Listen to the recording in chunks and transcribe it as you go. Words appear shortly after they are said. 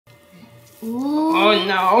Ooh. Oh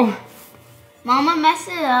no. Mama messed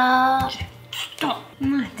it up. Stop.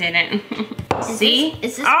 No, I didn't. See?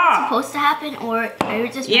 Is this what's supposed to happen, or are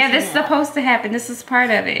you just Yeah, this is supposed to happen. This is part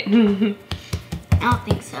of it. I don't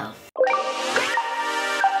think so.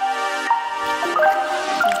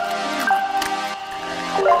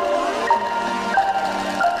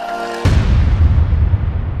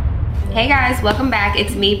 Hey guys, welcome back.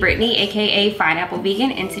 It's me, Brittany, aka Pineapple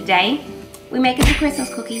Vegan, and today we're making some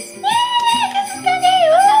Christmas cookies. Yay! Christmas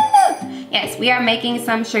cookies! Woo! Yes, we are making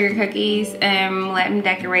some sugar cookies and let them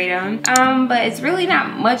decorate them. But it's really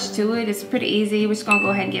not much to it. It's pretty easy. We're just gonna go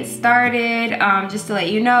ahead and get started. Just to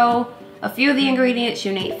let you know, a few of the ingredients: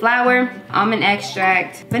 you need flour, almond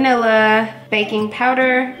extract, vanilla, baking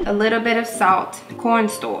powder, a little bit of salt,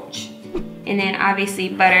 cornstarch, and then obviously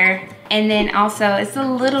butter. And then also, it's a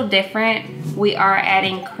little different. We are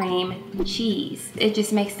adding cream cheese. It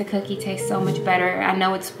just makes the cookie taste so much better. I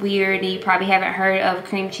know it's weird, and you probably haven't heard of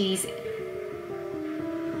cream cheese.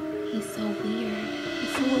 He's so weird.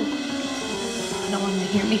 He's so weird. I don't want him to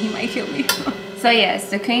hear me, he might kill me. So yes,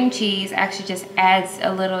 the cream cheese actually just adds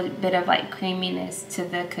a little bit of like creaminess to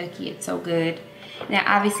the cookie. It's so good. Now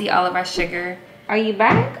obviously all of our sugar. Are you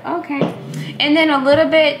back? Okay. And then a little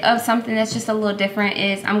bit of something that's just a little different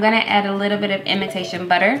is I'm gonna add a little bit of imitation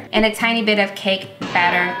butter and a tiny bit of cake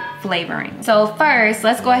batter flavoring. So first,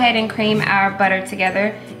 let's go ahead and cream our butter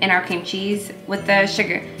together and our cream cheese with the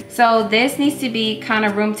sugar. So this needs to be kind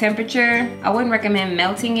of room temperature. I wouldn't recommend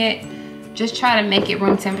melting it. Just try to make it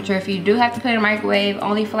room temperature. If you do have to put it in a microwave,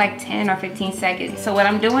 only for like 10 or 15 seconds. So what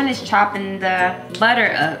I'm doing is chopping the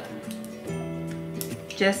butter up,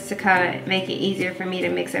 just to kind of make it easier for me to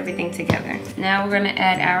mix everything together. Now we're gonna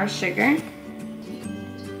add our sugar.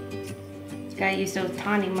 Gotta use those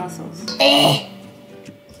tiny muscles.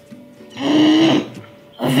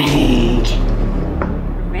 Revenge.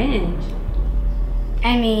 Revenge?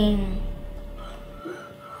 I mean,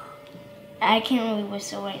 I can't really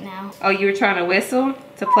whistle right now. Oh, you were trying to whistle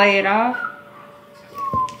to play it off?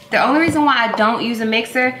 The only reason why I don't use a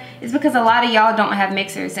mixer is because a lot of y'all don't have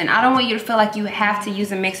mixers, and I don't want you to feel like you have to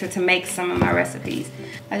use a mixer to make some of my recipes.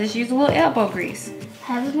 I just use a little elbow grease.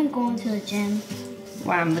 Haven't been going to the gym.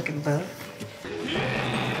 Why I'm looking buff.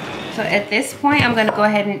 So at this point, I'm gonna go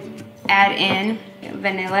ahead and add in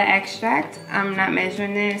vanilla extract. I'm not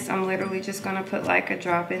measuring this. I'm literally just gonna put like a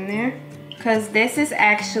drop in there, because this is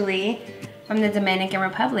actually from the Dominican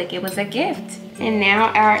Republic. It was a gift. And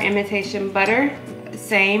now our imitation butter.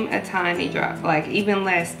 Same, a tiny drop, like even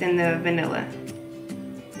less than the vanilla.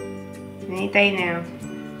 Anything now.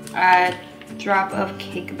 A drop of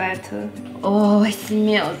cake batter. Oh, it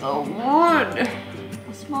smells so good.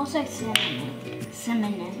 It smells like cinnamon.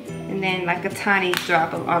 Cinnamon. And then like a tiny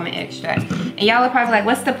drop of almond extract. And y'all are probably like,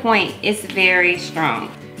 what's the point? It's very strong.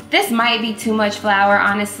 This might be too much flour,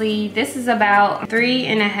 honestly. This is about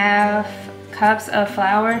 3.5 cups of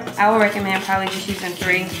flour. I would recommend probably just using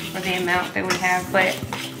 3 for the amount that we have, but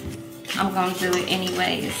I'm gonna do it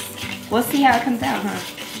anyways. We'll see how it comes out, huh?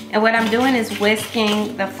 And what I'm doing is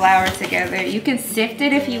whisking the flour together. You can sift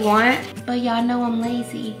it if you want, but y'all know I'm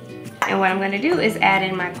lazy. And what I'm gonna do is add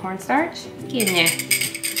in my cornstarch. Get in there,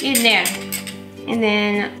 get in there. And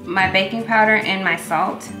then my baking powder and my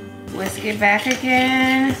salt. Whisk it back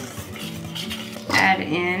again. Add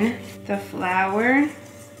in the flour.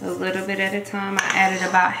 A little bit at a time. I added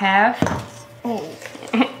about half. Oh,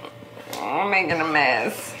 I'm making a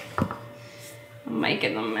mess. I'm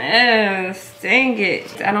making a mess. Dang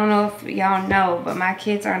it. I don't know if y'all know, but my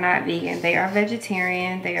kids are not vegan. They are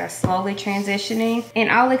vegetarian. They are slowly transitioning. And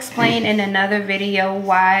I'll explain in another video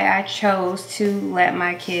why I chose to let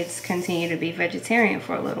my kids continue to be vegetarian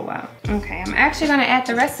for a little while. Okay, I'm actually gonna add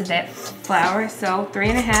the rest of that flour. So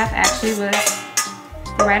 3.5 actually was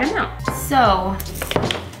the right amount. So,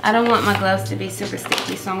 I don't want my gloves to be super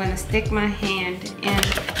sticky, so I'm gonna stick my hand in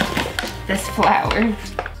this flour.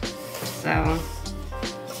 So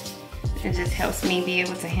it just helps me be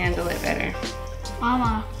able to handle it better.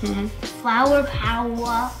 Mama, flour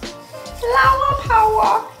power. Flour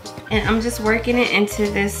power. And I'm just working it into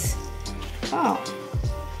this ball.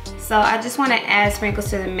 So I just wanna add sprinkles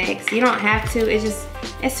to the mix. You don't have to,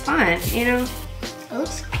 it's fun, you know? It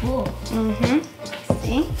looks cool.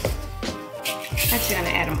 See? Actually gonna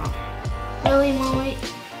add them all. Really, Mommy?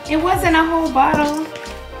 It wasn't a whole bottle.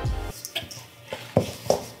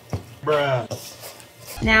 Bruh.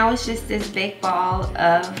 Now it's just this big ball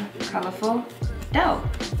of colorful dough.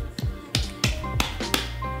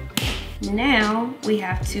 Now we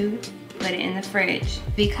have to put it in the fridge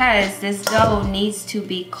because this dough needs to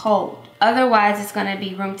be cold. Otherwise it's gonna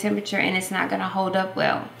be room temperature and it's not gonna hold up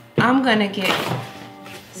well. I'm gonna get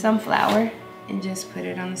some flour and just put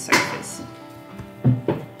it on the surface.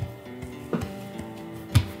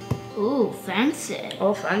 Ooh, fancy.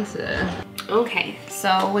 Oh, fancy. Okay,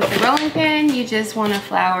 so with the rolling pin, you just want to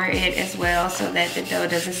flour it as well so that the dough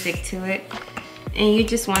doesn't stick to it. And you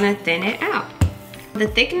just want to thin it out. The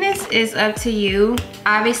thickness is up to you.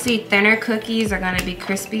 Obviously, thinner cookies are going to be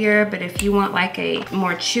crispier, but if you want like a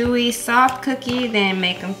more chewy, soft cookie, then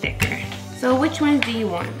make them thicker. So which ones do you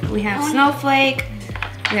want? We have snowflake,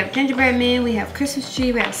 we have gingerbread man, we have Christmas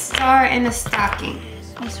tree, we have star, and a stocking.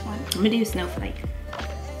 This one. I'm gonna do snowflake.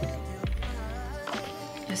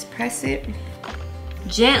 Just press it.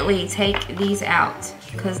 Gently take these out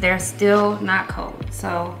because they're still not cold.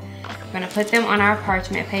 So we're gonna put them on our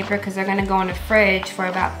parchment paper because they're gonna go in the fridge for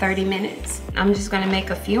about 30 minutes. I'm just gonna make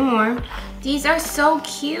a few more. These are so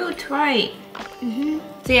cute, right?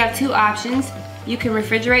 So you have two options. You can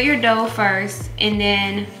refrigerate your dough first and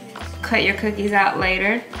then cut your cookies out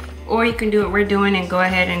later. Or you can do what we're doing and go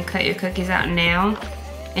ahead and cut your cookies out now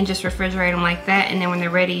and just refrigerate them like that. And then when they're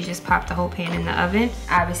ready, you just pop the whole pan in the oven.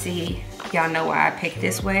 Obviously, y'all know why I picked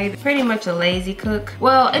this way. Pretty much a lazy cook.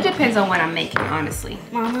 Well, it depends on what I'm making, honestly.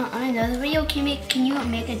 Mama, on another video, can you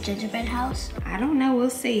make a gingerbread house? I don't know, we'll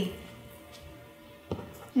see.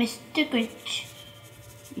 Mr. Grinch.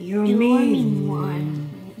 You're You are mean. mean one.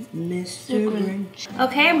 Mr. Grinch.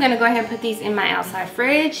 Okay, I'm gonna go ahead and put these in my outside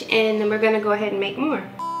fridge and then we're gonna go ahead and make more.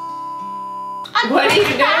 What are you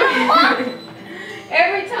doing?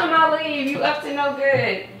 Every time I leave, you up to no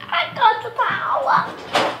good. I got the power.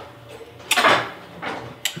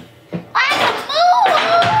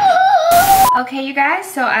 Okay, you guys,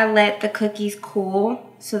 so I let the cookies cool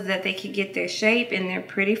so that they could get their shape and they're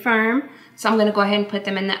pretty firm. So I'm gonna go ahead and put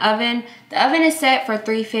them in the oven. The oven is set for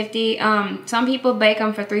 350. Some people bake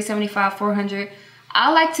them for 375, 400.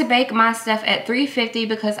 I like to bake my stuff at 350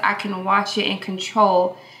 because I can watch it and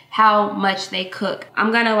control how much they cook.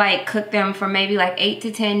 I'm gonna like cook them for maybe like 8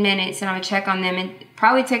 to 10 minutes and I'm gonna check on them and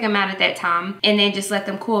probably take them out at that time and then just let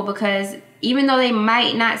them cool because even though they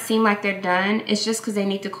might not seem like they're done, it's just because they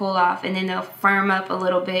need to cool off and then they'll firm up a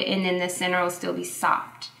little bit and then the center will still be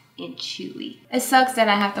soft and chewy. It sucks that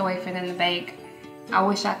I have to wait for them to bake. I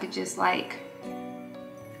wish I could just like,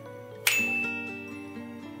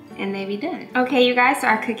 and they be done. Okay, you guys, so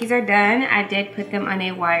our cookies are done. I did put them on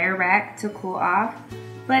a wire rack to cool off,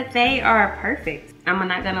 but they are perfect. I'm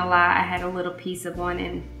not gonna lie, I had a little piece of one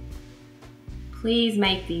and please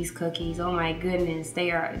make these cookies. Oh my goodness,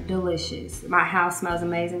 they are delicious. My house smells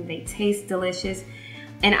amazing. They taste delicious.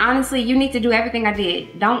 And honestly, you need to do everything I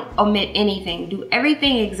did. Don't omit anything. Do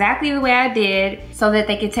everything exactly the way I did so that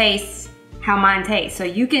they can taste how mine tastes. So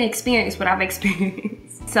you can experience what I've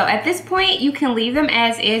experienced. So at this point, you can leave them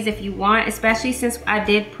as is if you want, especially since I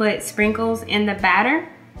did put sprinkles in the batter,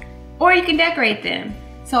 or you can decorate them.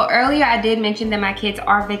 So earlier I did mention that my kids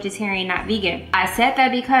are vegetarian, not vegan. I said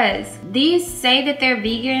that because these say that they're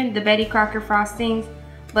vegan, the Betty Crocker frostings,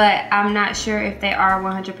 but I'm not sure if they are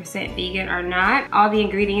 100% vegan or not. All the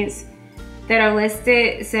ingredients that are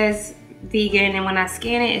listed says vegan, and when I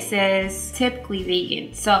scan it, it says typically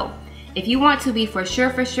vegan. So if you want to be for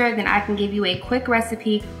sure, then I can give you a quick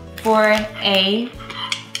recipe for a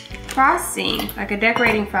frosting, like a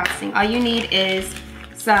decorating frosting. All you need is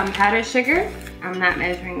some powdered sugar. I'm not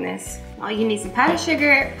measuring this. All you need some powdered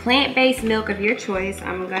sugar, plant-based milk of your choice.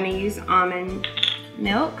 I'm gonna use almond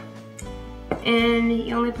milk. And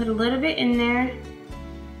you only put a little bit in there.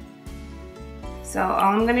 So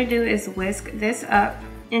all I'm gonna do is whisk this up.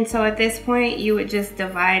 And so at this point, you would just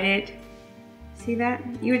divide it. See that?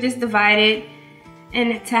 You would just divide it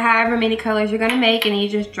into however many colors you're gonna make, and you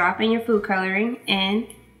just drop in your food coloring, and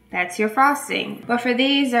that's your frosting. But for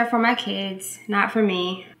these, they're for my kids, not for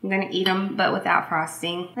me. I'm gonna eat them, but without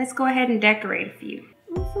frosting. Let's go ahead and decorate a few.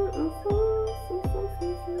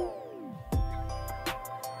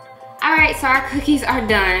 All right, so our cookies are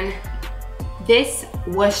done. This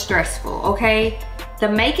was stressful, okay? The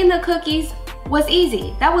making the cookies was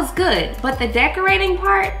easy, that was good. But the decorating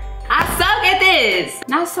part, I suck at this.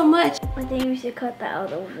 Not so much. I think we should cut that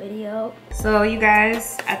out of the video. So you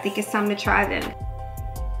guys, I think it's time to try them.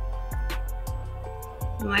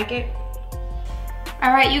 You like it?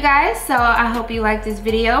 All right, you guys, so I hope you liked this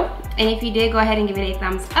video. And if you did, go ahead and give it a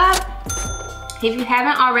thumbs up. If you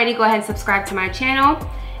haven't already, go ahead and subscribe to my channel.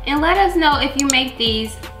 And let us know if you make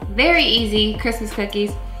these very easy Christmas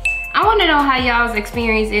cookies. I wanna know how y'all's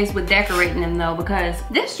experience is with decorating them though, because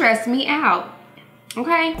this stressed me out,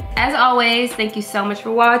 okay? As always, thank you so much for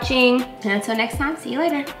watching. And until next time, see you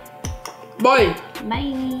later. Bye.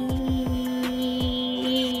 Bye.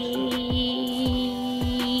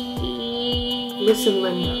 Listen,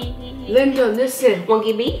 Linda. Linda, listen. Wanna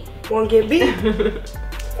get beat? Wanna get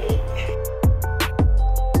beat?